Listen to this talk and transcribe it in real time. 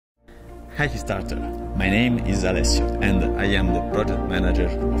Hi Starter, my name is Alessio and I am the project manager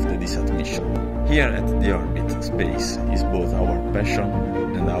of the DSAT mission. Here at the orbit, space is both our passion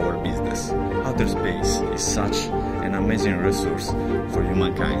and our business. Outer space is such an amazing resource for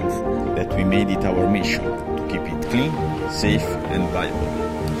humankind that we made it our mission to keep it clean, safe and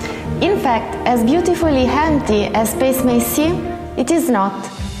viable. In fact, as beautifully empty as space may seem, it is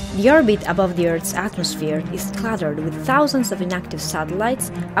not. The orbit above the Earth's atmosphere is cluttered with thousands of inactive satellites,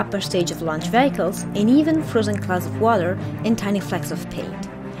 upper stage of launch vehicles, and even frozen clouds of water and tiny flecks of paint.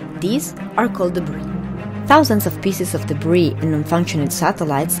 These are called debris. Thousands of pieces of debris and non-functioning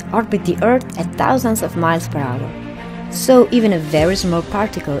satellites orbit the Earth at thousands of miles per hour. So even a very small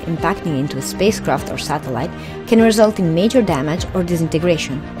particle impacting into a spacecraft or satellite can result in major damage or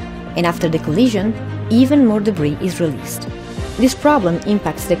disintegration. And after the collision, even more debris is released. This problem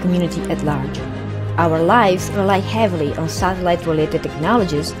impacts the community at large. Our lives rely heavily on satellite-related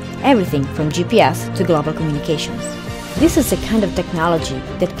technologies, everything from GPS to global communications. This is a kind of technology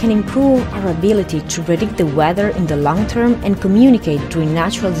that can improve our ability to predict the weather in the long term and communicate during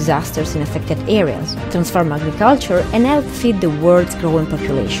natural disasters in affected areas, transform agriculture and help feed the world's growing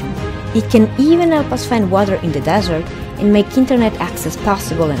population. It can even help us find water in the desert and make internet access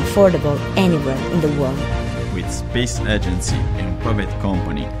possible and affordable anywhere in the world. With space agency and private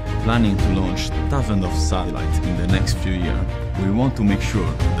company planning to launch thousands of satellites in the next few years, we want to make sure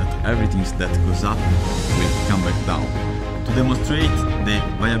that everything that goes up will come back down. To demonstrate the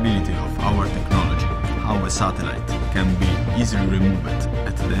viability of our technology, how a satellite can be easily removed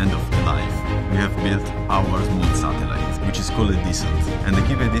at the end of the life, we have built our small satellite, which is called a DSAT, and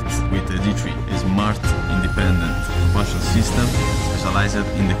equipped it with a D3, a smart, independent propulsion system specialized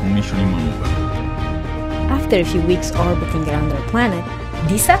in the commissioning maneuver. After a few weeks orbiting around our planet,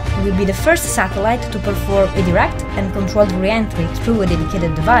 DSAT will be the first satellite to perform a direct and controlled re-entry through a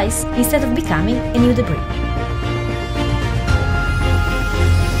dedicated device instead of becoming a new debris.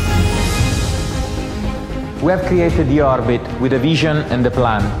 We have created the orbit with a vision and a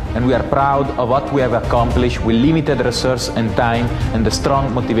plan, and we are proud of what we have accomplished with limited resource and time and a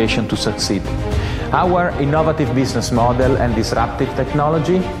strong motivation to succeed. Our innovative business model and disruptive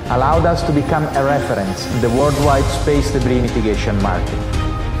technology allowed us to become a reference in the worldwide space debris mitigation market.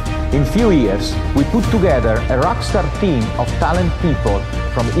 In few years, we put together a rockstar team of talented people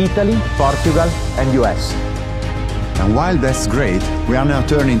from Italy, Portugal and US. And while that's great, we are now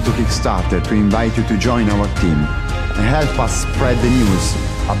turning to Kickstarter to invite you to join our team and help us spread the news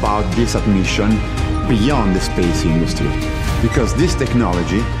about this mission beyond the space industry, because this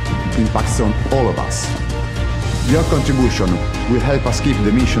technology impacts on all of us. Your contribution will help us keep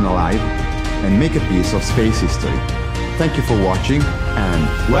the mission alive and make a piece of space history. Thank you for watching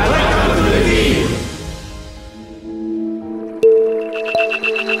and welcome to the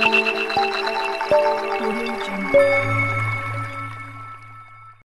team!